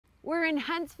We're in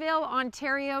Huntsville,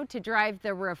 Ontario to drive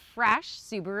the refreshed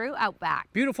Subaru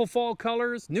Outback. Beautiful fall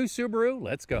colors, new Subaru,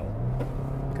 let's go.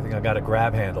 I think I got a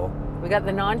grab handle. We got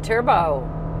the non-turbo.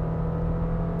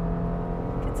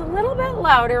 It's a little bit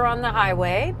louder on the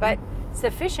highway, but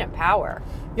sufficient power.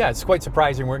 Yeah, it's quite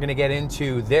surprising. We're going to get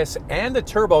into this and the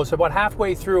turbo. So about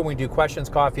halfway through when we do questions,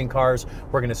 coffee, and cars,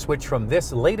 we're going to switch from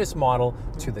this latest model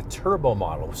to the turbo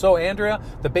model. So Andrea,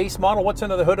 the base model, what's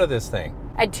under the hood of this thing?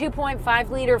 A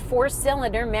 2.5-liter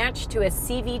four-cylinder matched to a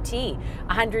CVT,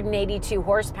 182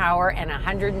 horsepower and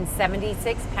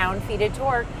 176 pound-feet of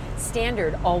torque,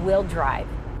 standard all-wheel drive.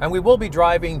 And we will be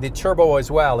driving the turbo as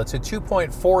well. It's a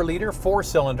 2.4-liter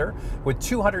four-cylinder with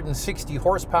 260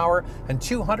 horsepower and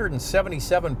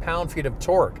 277 pound-feet of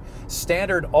torque.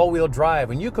 Standard all-wheel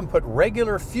drive, and you can put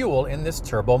regular fuel in this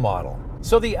turbo model.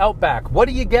 So the Outback, what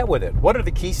do you get with it? What are the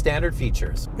key standard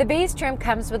features? The base trim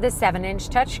comes with a 7-inch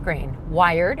touchscreen,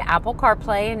 wired Apple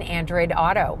Carplay and Android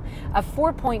Auto, a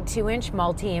 4.2-inch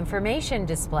multi-information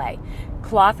display,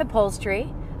 cloth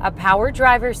upholstery, a power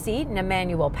driver seat and a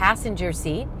manual passenger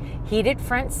seat, heated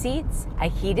front seats, a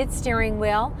heated steering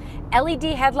wheel, LED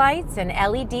headlights and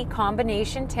LED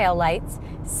combination taillights,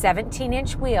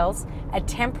 17-inch wheels, a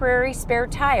temporary spare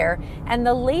tire, and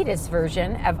the latest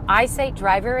version of Eyesight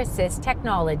driver assist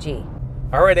technology.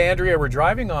 All right, Andrea, we're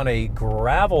driving on a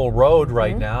gravel road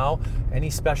right now. Any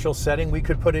special setting we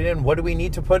could put it in? What do we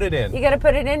need to put it in? You got to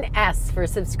put it in S for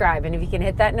subscribe, and if you can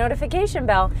hit that notification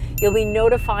bell, you'll be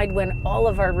notified when all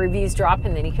of our reviews drop,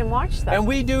 and then you can watch them. And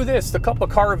we do this, the couple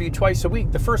car review twice a week.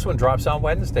 The first one drops on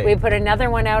Wednesday. We put another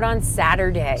one out on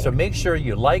Saturday. So make sure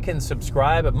you like and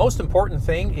subscribe. But most important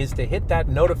thing is to hit that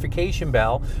notification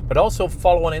bell, but also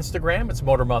follow on Instagram. It's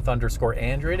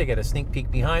Motormouth_Andrea to get a sneak peek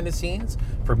behind the scenes.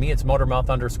 For me, it's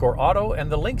Motormouth_Auto,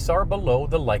 and the links are below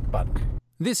the like button.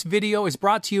 This video is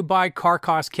brought to you by Car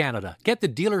Cost Canada. Get the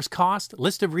dealer's cost,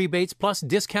 list of rebates, plus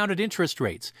discounted interest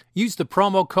rates. Use the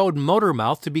promo code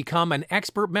Motormouth to become an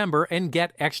expert member and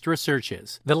get extra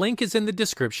searches. The link is in the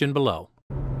description below.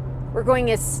 We're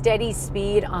going a steady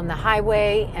speed on the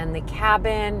highway, and the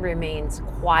cabin remains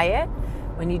quiet.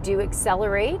 When you do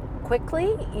accelerate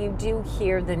quickly, you do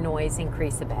hear the noise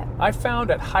increase a bit. I found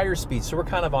at higher speeds, so we're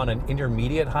kind of on an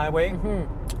intermediate highway,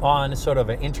 on sort of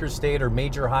an interstate or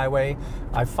major highway,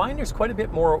 I find there's quite a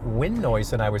bit more wind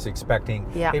noise than I was expecting.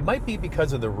 Yeah. It might be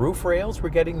because of the roof rails we're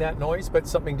getting that noise, but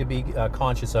something to be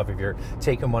conscious of if you're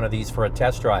taking one of these for a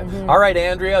test drive. All right,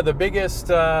 Andrea, the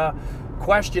biggest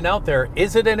question out there,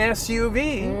 is it an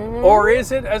SUV or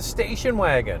is it a station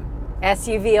wagon?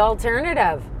 SUV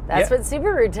alternative. That's what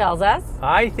Subaru tells us.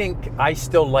 I think I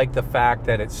still like the fact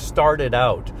that it started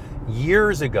out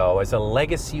years ago as a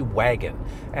legacy wagon.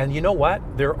 And you know what?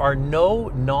 There are no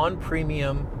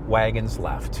non-premium wagons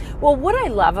left. Well, what I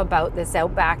love about this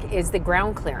Outback is the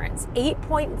ground clearance.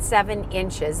 8.7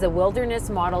 inches. The Wilderness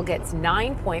model gets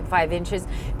 9.5 inches,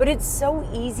 but it's so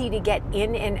easy to get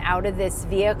in and out of this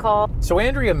vehicle. So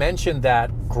Andrea mentioned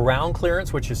that ground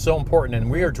clearance, which is so important,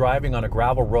 and we are driving on a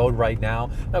gravel road right now.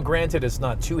 Now, granted, it's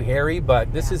not too hairy,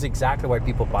 but this is exactly why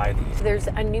people buy these. There's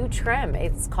a new trim.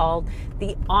 It's called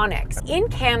the Onyx. In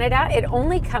Canada, it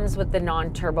only comes with the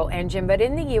non-turbo engine, but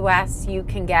in the US, you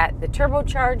can get the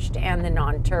turbocharged and the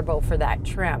non-turbo for that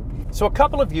trim. So a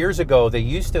couple of years ago, they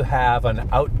used to have an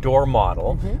outdoor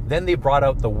model. Then they brought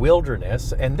out the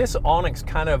Wilderness, and this Onyx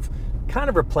kind of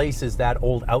replaces that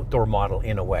old outdoor model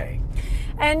in a way.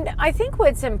 And I think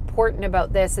what's important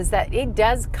about this is that it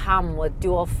does come with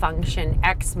dual function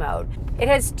X mode. It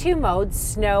has two modes,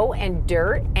 snow and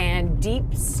dirt, and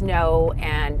deep snow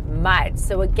and mud.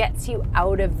 So it gets you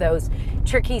out of those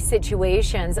tricky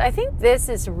situations. I think this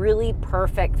is really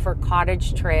perfect for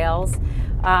cottage trails.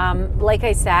 Like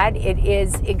I said, it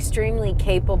is extremely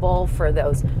capable for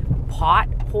those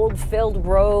pothole-filled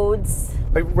roads.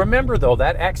 But remember though,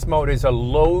 that X mode is a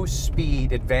low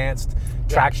speed advanced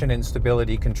traction and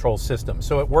stability control system.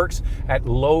 So it works at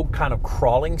low kind of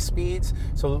crawling speeds.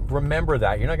 So remember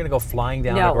that. You're not going to go flying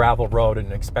down a gravel road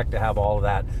and expect to have all of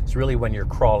that. It's really when you're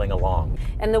crawling along.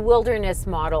 And the Wilderness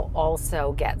model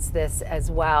also gets this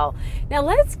as well. Now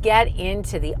let's get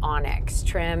into the Onyx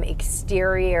trim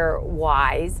exterior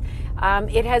wise.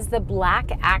 It has the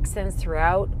black accents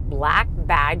throughout, black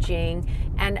badging,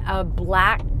 and a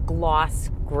black gloss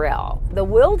grille. The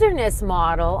Wilderness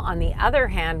model, on the other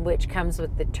hand, which comes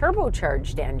with the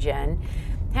turbocharged engine,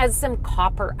 Has some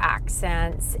copper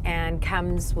accents and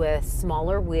comes with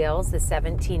smaller wheels, the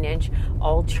 17-inch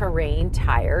all-terrain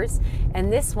tires,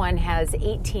 and this one has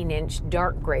 18-inch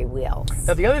dark gray wheels.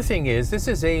 Now the other thing is, this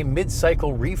is a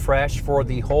mid-cycle refresh for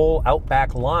the whole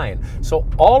Outback line. So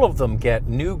all of them get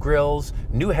new grills,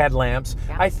 new headlamps.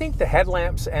 Yeah. I think the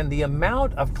headlamps and the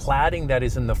amount of cladding that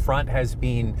is in the front has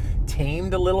been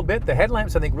tamed a little bit. The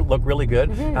headlamps I think look really good,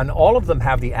 and all of them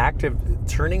have the active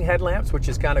turning headlamps, which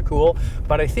is kind of cool.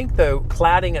 But I think the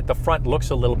cladding at the front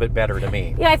looks a little bit better to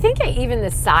me. Yeah, I think even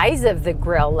the size of the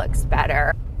grille looks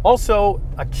better. Also,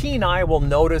 a keen eye will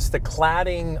notice the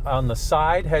cladding on the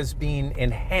side has been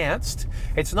enhanced.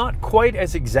 It's not quite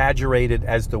as exaggerated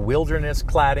as the Wilderness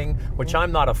cladding, which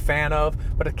I'm not a fan of,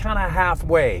 but it's kind of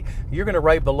halfway. You're going to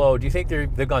write below, do you think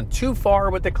they've gone too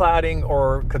far with the cladding,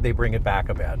 or could they bring it back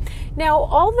a bit? Now,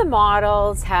 all the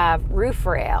models have roof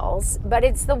rails, but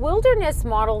it's the Wilderness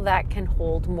model that can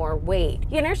hold more weight.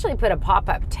 You can actually put a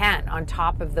pop-up tent on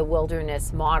top of the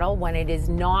Wilderness model. When it is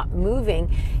not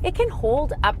moving, it can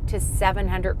hold up to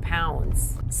 700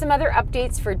 pounds. Some other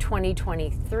updates for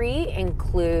 2023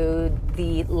 include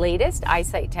the latest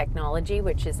Eyesight technology,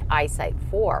 which is Eyesight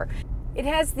 4. It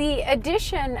has the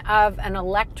addition of an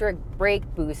electric brake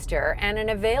booster and an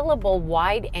available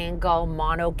wide-angle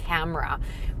mono camera,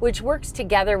 which works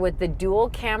together with the dual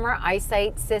camera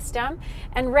Eyesight system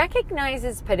and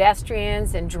recognizes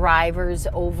pedestrians and drivers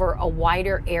over a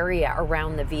wider area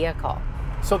around the vehicle.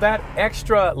 So that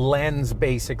extra lens,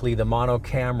 basically the mono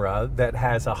camera that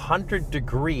has a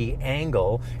 100-degree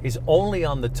angle, is only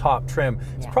on the top trim.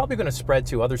 It's probably going to spread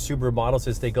to other Subaru models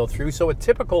as they go through. So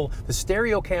the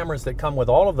stereo cameras that come with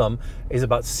all of them is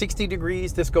about 60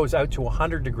 degrees. This goes out to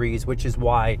 100 degrees, which is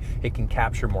why it can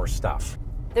capture more stuff.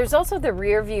 There's also the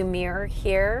rear view mirror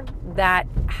here that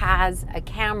has a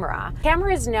camera. The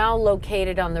camera is now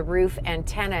located on the roof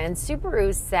antenna, and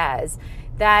Subaru says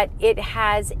that it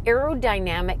has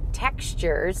aerodynamic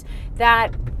textures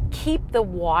that keep the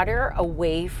water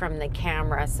away from the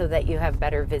camera so that you have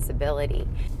better visibility.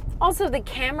 Also, the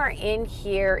camera in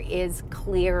here is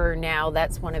clearer now.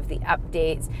 That's one of the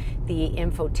updates. The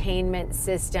infotainment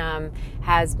system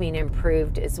has been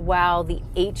improved as well. The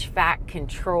HVAC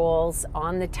controls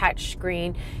on the touch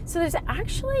screen. So there's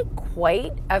actually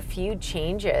quite a few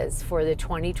changes for the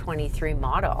 2023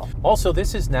 model. Also,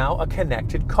 this is now a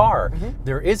connected car.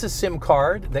 There is a SIM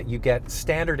card that you get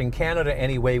standard in Canada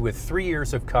anyway with 3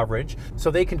 years of coverage.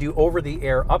 So they can do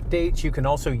over-the-air updates. You can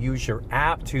also use your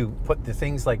app to put the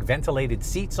things like ventilated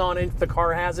seats on it if the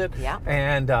car has it,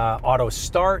 and auto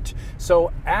start.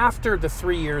 So after the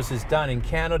 3 years is done in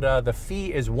Canada, the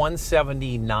fee is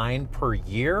 $179 per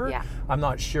year. I'm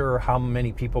not sure how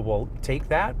many people will take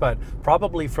that, but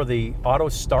probably for the auto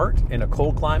start in a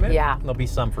cold climate, there'll be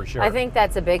some for sure. I think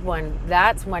that's a big one.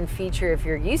 That's one feature, if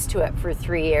you're used to it for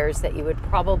 3 years, that you would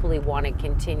probably want to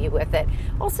continue with it.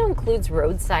 Also includes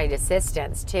roadside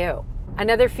assistance too.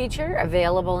 Another feature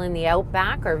available in the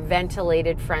Outback are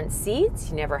ventilated front seats.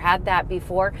 You never had that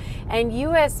before. And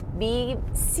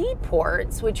USB-C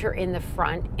ports, which are in the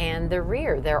front and the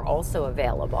rear. They're also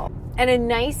available. And a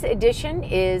nice addition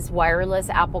is wireless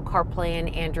Apple Carplay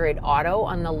and Android Auto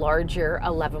on the larger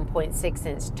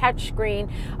 11.6-inch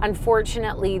touchscreen.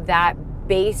 Unfortunately, that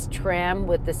base trim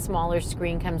with the smaller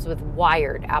screen comes with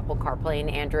wired Apple Carplay and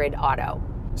Android Auto.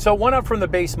 So one up from the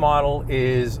base model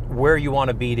is where you want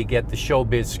to be to get the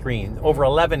showbiz screen. Over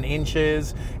 11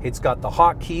 inches. It's got the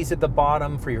hotkeys at the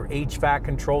bottom for your HVAC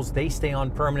controls. They stay on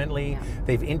permanently.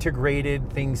 They've integrated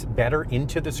things better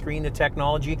into the screen, the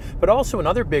technology. But also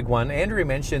another big one, Andrew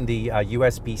mentioned the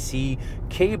USB-C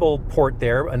cable port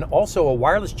there, and also a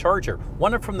wireless charger.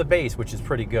 One up from the base, which is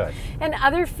pretty good. And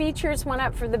other features one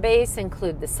up for the base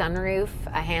include the sunroof,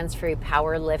 a hands-free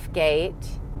power lift gate.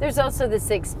 There's also the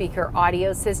 6-speaker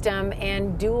audio system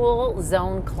and dual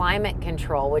zone climate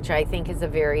control, which I think is a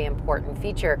very important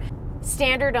feature.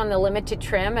 Standard on the Limited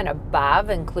trim and above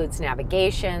includes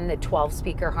navigation, the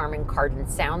 12-speaker Harman Kardon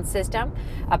sound system,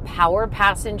 a power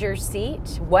passenger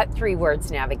seat, what 3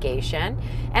 words navigation,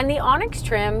 and the Onyx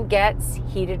trim gets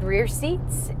heated rear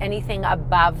seats, anything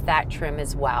above that trim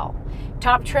as well.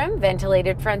 Top trim,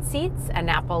 ventilated front seats, a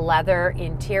Nappa leather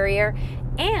interior,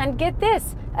 and get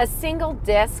this, a single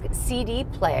disc CD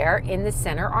player in the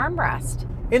center armrest.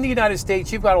 In the United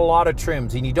States, you've got a lot of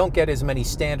trims and you don't get as many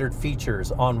standard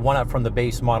features on one up from the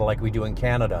base model like we do in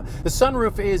Canada. The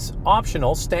sunroof is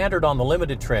optional, standard on the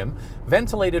Limited trim.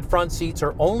 Ventilated front seats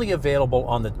are only available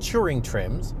on the Touring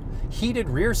trims. Heated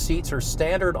rear seats are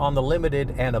standard on the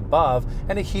Limited and above,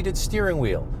 and a heated steering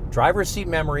wheel. Driver's seat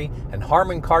memory and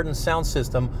Harman Kardon sound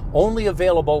system only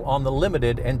available on the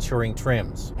Limited and Touring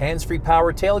trims. Hands-free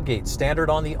power tailgate standard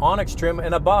on the Onyx trim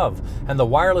and above, and the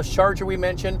wireless charger we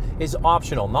mentioned is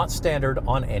optional, not standard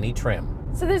on any trim.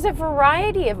 So there's a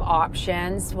variety of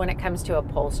options when it comes to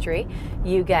upholstery.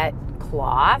 You get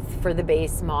cloth for the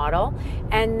base model,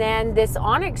 and then this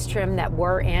Onyx trim that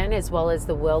we're in, as well as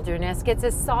the Wilderness, gets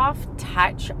a soft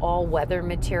touch all-weather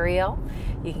material.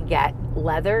 You can get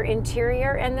leather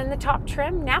interior, and then the top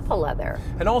trim, Nappa leather.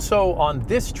 And also on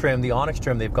this trim, the Onyx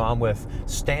trim, they've gone with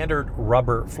standard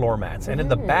rubber floor mats. And in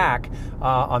the back,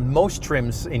 on most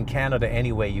trims in Canada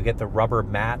anyway, you get the rubber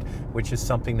mat, which is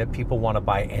something that people want to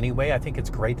buy anyway. I think it's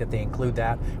great that they include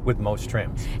that with most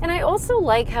trims. And I also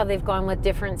like how they've gone with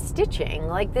different stitching.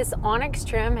 Like this Onyx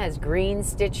trim has green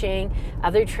stitching,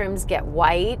 other trims get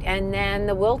white, and then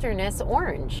the Wilderness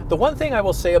orange. The one thing I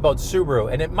will say about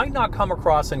Subaru, and it might not come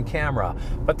across in camera,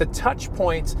 but the touch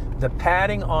points, the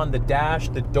padding on the dash,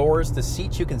 the doors, the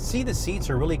seats, you can see the seats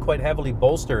are really quite heavily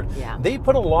bolstered. Yeah. They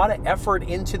put a lot of effort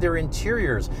into their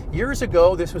interiors. Years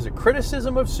ago, this was a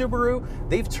criticism of Subaru.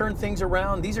 They've turned things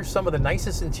around. These are some of the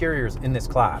nicest interiors in this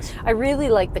class. I really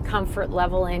like the comfort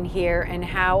level in here and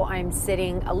how I'm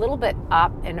sitting a little bit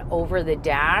up and over the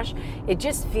dash. It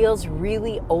just feels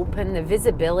really open. The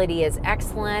visibility is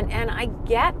excellent, and I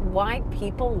get why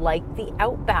people like the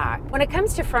Outback. When it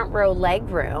comes to front row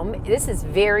legroom, this is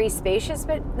very spacious,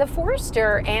 but the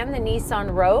Forester and the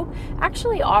Nissan Rogue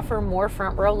actually offer more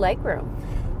front row legroom.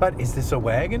 But is this a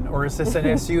wagon or is this an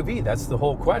SUV? That's the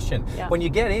whole question. Yeah. When you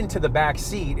get into the back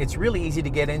seat, it's really easy to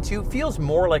get into. Feels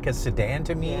more like a sedan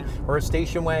to me, or a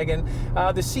station wagon.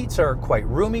 The seats are quite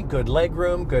roomy, good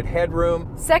legroom, good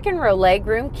headroom. Second row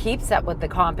legroom keeps up with the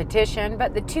competition,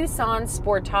 but the Tucson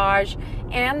Sportage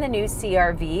and the new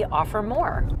CR-V offer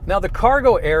more. Now the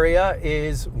cargo area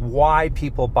is why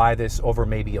people buy this over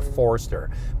maybe a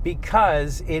Forester,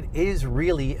 because it is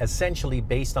really essentially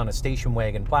based on a station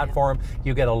wagon platform.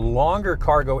 You get a longer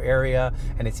cargo area,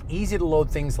 and it's easy to load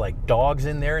things like dogs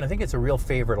in there, and I think it's a real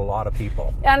favorite a lot of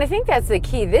people. And I think that's the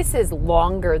key. This is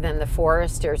longer than the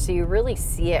Forester, so you really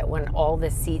see it when all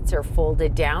the seats are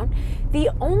folded down. The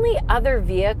only other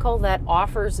vehicle that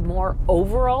offers more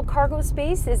overall cargo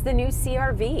space is the new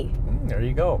CR-V. There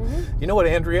you go. You know what,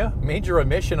 Andrea? Major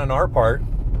omission on our part.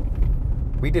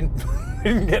 We didn't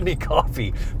get any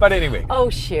coffee. But anyway. Oh,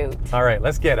 shoot. All right,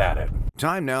 let's get at it.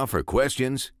 Time now for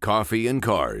questions, coffee, and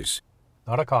cars.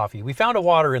 Not a coffee. We found a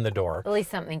water in the door. At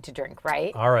least something to drink,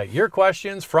 right? All right, your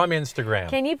questions from Instagram.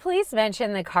 Can you please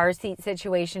mention the car seat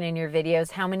situation in your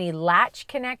videos? How many latch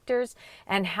connectors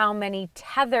and how many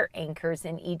tether anchors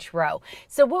in each row?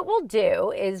 So what we'll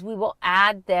do is we will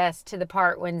add this to the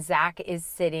part when Zach is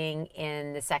sitting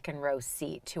in the second row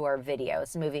seat to our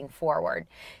videos moving forward.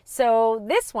 So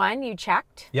this one you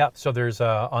checked? Yeah, so there's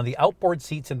on the outboard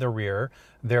seats in the rear,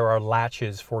 there are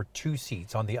latches for 2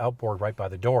 seats on the outboard right by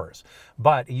the doors.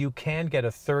 But you can get a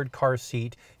third car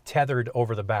seat tethered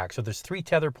over the back. So there's 3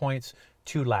 tether points,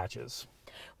 2 latches.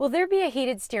 Will there be a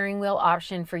heated steering wheel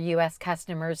option for U.S.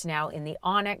 customers now in the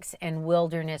Onyx and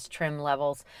Wilderness trim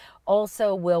levels?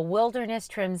 Also, will Wilderness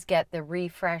trims get the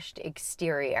refreshed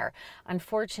exterior?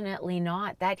 Unfortunately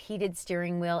not. That heated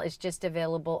steering wheel is just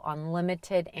available on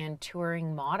Limited and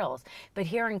Touring models. But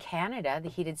here in Canada, the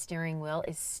heated steering wheel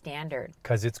is standard.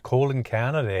 Because it's cold in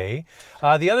Canada,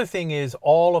 eh? The other thing is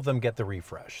all of them get the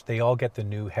refresh. They all get the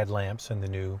new headlamps and the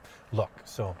new look.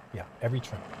 So yeah, every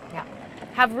trim. Yeah.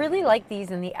 Have really liked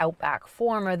these in the Outback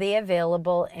form. Are they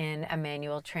available in a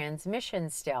manual transmission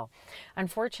still?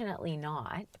 Unfortunately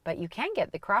not, but you can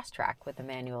get the Crosstrack with a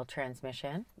manual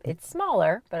transmission. It's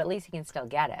smaller, but at least you can still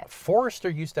get it. Forester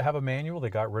used to have a manual. They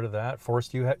got rid of that.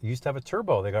 Forester used to have a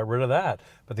turbo. They got rid of that.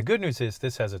 But the good news is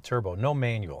this has a turbo, no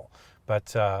manual.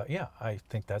 But yeah, I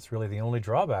think that's really the only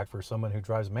drawback for someone who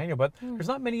drives manual. But there's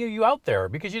not many of you out there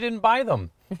because you didn't buy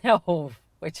them. No,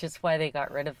 which is why they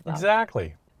got rid of them.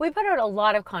 Exactly. We put out a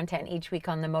lot of content each week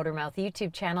on the Motormouth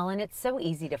YouTube channel, and it's so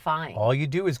easy to find. All you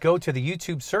do is go to the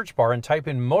YouTube search bar and type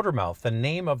in Motormouth, the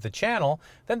name of the channel,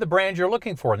 then the brand you're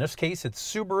looking for. In this case, it's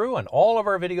Subaru, and all of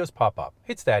our videos pop up.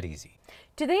 It's that easy.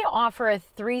 Do they offer a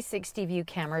 360 view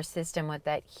camera system with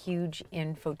that huge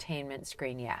infotainment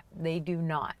screen yet? They do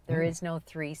not. There is no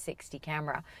 360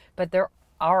 camera, but there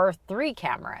are 3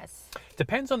 cameras.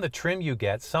 Depends on the trim you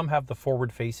get. Some have the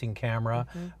forward-facing camera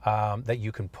that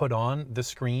you can put on the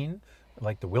screen.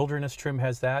 Like the Wilderness trim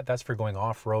has that. That's for going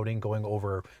off-roading, going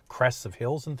over crests of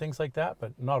hills and things like that,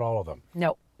 but not all of them.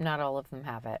 No, not all of them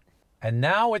have it. And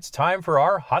now it's time for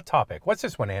our hot topic. What's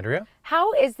this one, Andrea?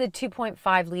 How is the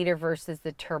 2.5 liter versus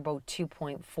the turbo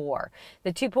 2.4?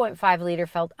 The 2.5 liter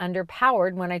felt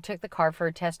underpowered when I took the car for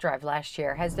a test drive last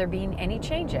year. Has there been any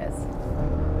changes?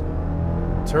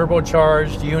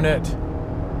 Turbocharged unit.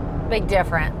 Big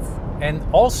difference. And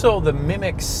also the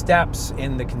mimic steps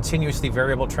in the continuously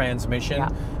variable transmission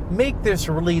make this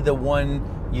really the one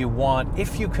you want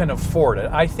if you can afford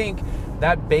it. I think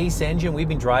that base engine, we've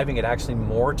been driving it actually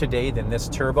more today than this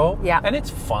turbo. And it's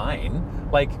fine.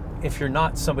 Like, if you're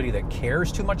not somebody that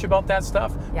cares too much about that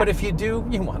stuff, but if you do,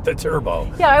 you want the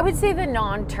turbo. Yeah, I would say the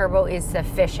non-turbo is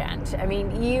sufficient. I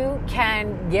mean, you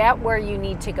can get where you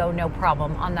need to go, no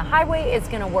problem. On the highway, it's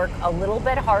going to work a little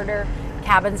bit harder.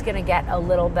 Cabin's going to get a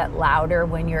little bit louder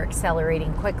when you're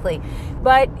accelerating quickly.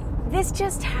 But this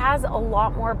just has a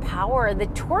lot more power. The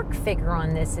torque figure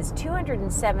on this is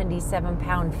 277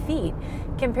 pound-feet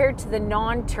compared to the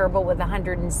non-turbo with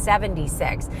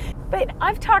 176. But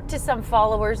I've talked to some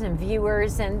followers and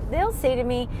viewers, and they'll say to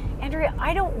me, Andrea,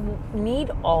 I don't need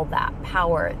all that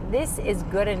power. This is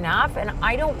good enough, and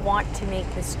I don't want to make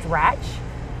the stretch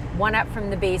one up from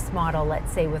the base model,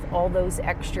 let's say, with all those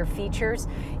extra features.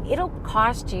 It'll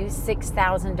cost you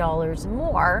 $6,000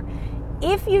 more.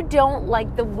 If you don't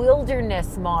like the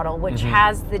Wilderness model, which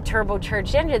has the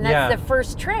turbocharged engine, that's the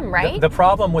first trim, right? The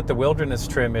problem with the Wilderness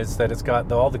trim is that it's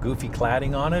got all the goofy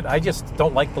cladding on it. I just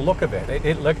don't like the look of it.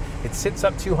 It sits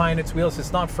up too high in its wheels.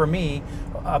 It's not for me.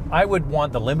 I would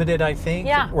want the Limited, I think,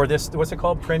 or this, what's it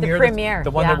called, Premier? The Premier, the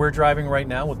one that we're driving right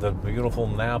now with the beautiful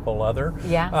Nappa leather.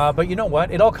 But you know what?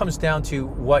 It all comes down to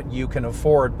what you can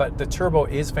afford. But the turbo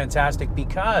is fantastic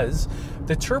because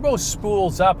the turbo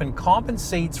spools up and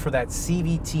compensates for that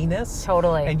CVT-ness.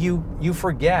 Totally. And you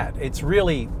forget. It's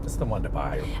the one to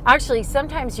buy. Actually,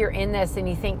 sometimes you're in this and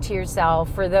you think to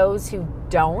yourself, for those who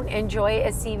don't enjoy a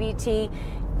CVT,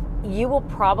 you will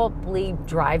probably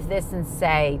drive this and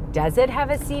say, does it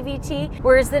have a CVT?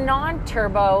 Whereas the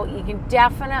non-turbo, you can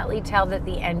definitely tell that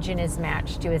the engine is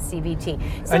matched to a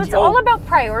CVT. So it's all about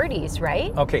priorities,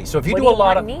 right? Okay, so if you do a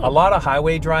lot of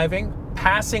highway driving,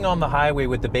 passing on the highway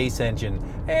with the base engine,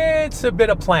 it's a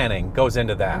bit of planning goes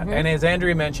into that. And as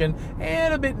Andrea mentioned,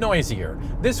 and a bit noisier.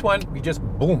 This one, you just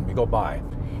boom, you go by.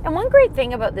 And one great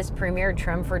thing about this Premier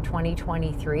trim for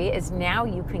 2023 is now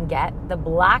you can get the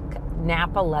black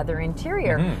Nappa leather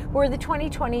interior, where the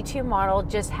 2022 model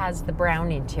just has the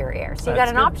brown interior. So you got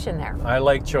an option there. I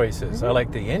like choices. I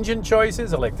like the engine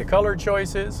choices. I like the color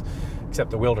choices,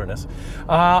 except the Wilderness.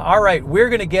 All right, we're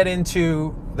going to get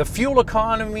into the fuel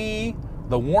economy,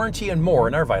 the warranty, and more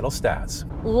in our vital stats.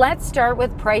 Let's start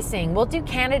with pricing. We'll do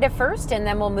Canada first, and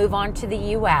then we'll move on to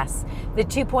the US. The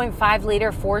 2.5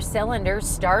 liter four-cylinder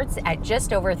starts at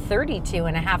just over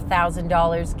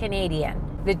 $32,500 Canadian.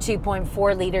 The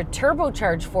 2.4 liter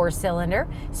turbocharged four-cylinder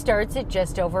starts at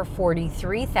just over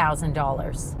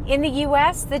 $43,000. In the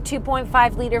US, the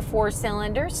 2.5 liter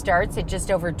four-cylinder starts at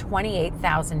just over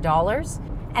 $28,000.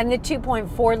 And the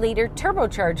 2.4 liter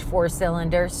turbocharged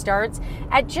four-cylinder starts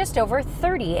at just over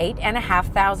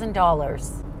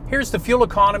 $38,500. Here's the fuel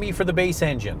economy for the base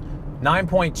engine.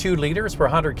 9.2 liters per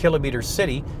 100 kilometers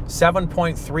city,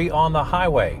 7.3 on the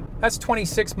highway. That's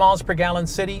 26 miles per gallon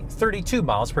city, 32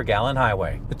 miles per gallon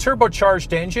highway. The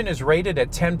turbocharged engine is rated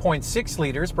at 10.6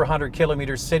 liters per 100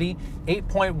 kilometers city,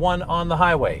 8.1 on the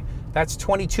highway. That's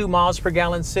 22 miles per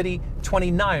gallon city,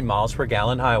 29 miles per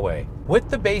gallon highway. With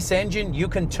the base engine, you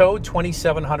can tow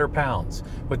 2,700 pounds.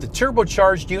 With the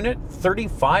turbocharged unit,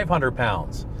 3,500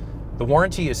 pounds. The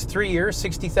warranty is 3 years,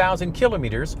 60,000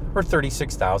 kilometers, or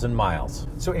 36,000 miles.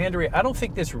 So Andrea, I don't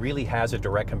think this really has a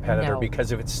direct competitor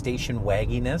because of its station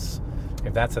wagginess,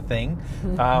 if that's a thing.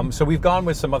 So we've gone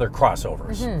with some other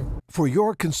crossovers. For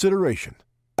your consideration,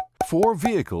 4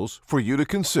 vehicles for you to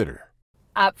consider.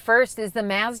 Up first is the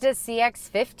Mazda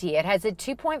CX-50. It has a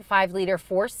 2.5 liter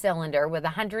four-cylinder with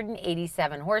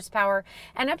 187 horsepower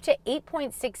and up to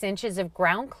 8.6 inches of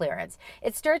ground clearance.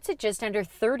 It starts at just under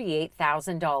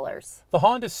 $38,000. The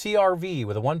Honda CR-V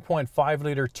with a 1.5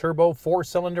 liter turbo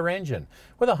four-cylinder engine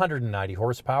with 190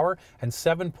 horsepower and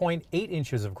 7.8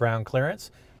 inches of ground clearance.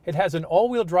 It has an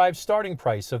all-wheel drive starting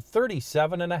price of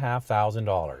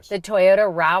 $37,500. The Toyota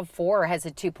RAV4 has a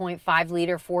 2.5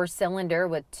 liter four-cylinder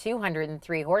with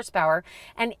 203 horsepower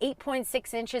and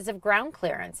 8.6 inches of ground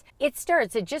clearance. It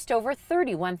starts at just over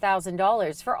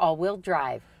 $31,000 for all-wheel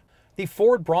drive. The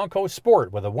Ford Bronco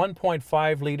Sport with a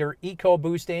 1.5 liter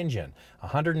EcoBoost engine,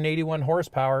 181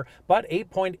 horsepower, but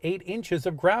 8.8 inches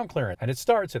of ground clearance, and it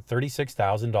starts at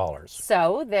 $36,000.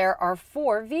 So there are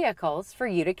 4 vehicles for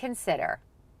you to consider.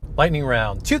 Lightning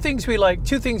round. Two things we like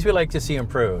to see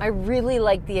improved. I really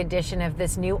like the addition of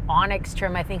this new Onyx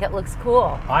trim. I think it looks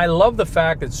cool. I love the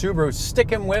fact that Subaru's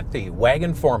sticking with the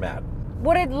wagon format.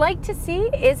 What I'd like to see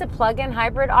is a plug-in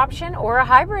hybrid option or a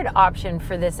hybrid option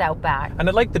for this Outback. And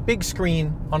I like the big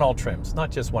screen on all trims,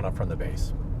 not just one up from the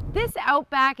base. This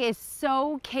Outback is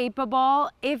so capable.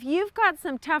 If you've got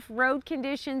some tough road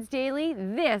conditions daily,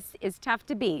 this is tough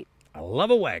to beat. I love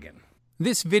a wagon.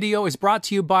 This video is brought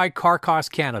to you by Car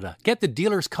Cost Canada. Get the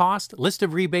dealer's cost, list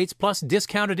of rebates, plus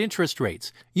discounted interest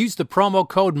rates. Use the promo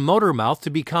code Motormouth to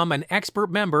become an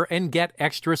expert member and get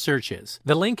extra searches.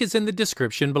 The link is in the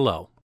description below.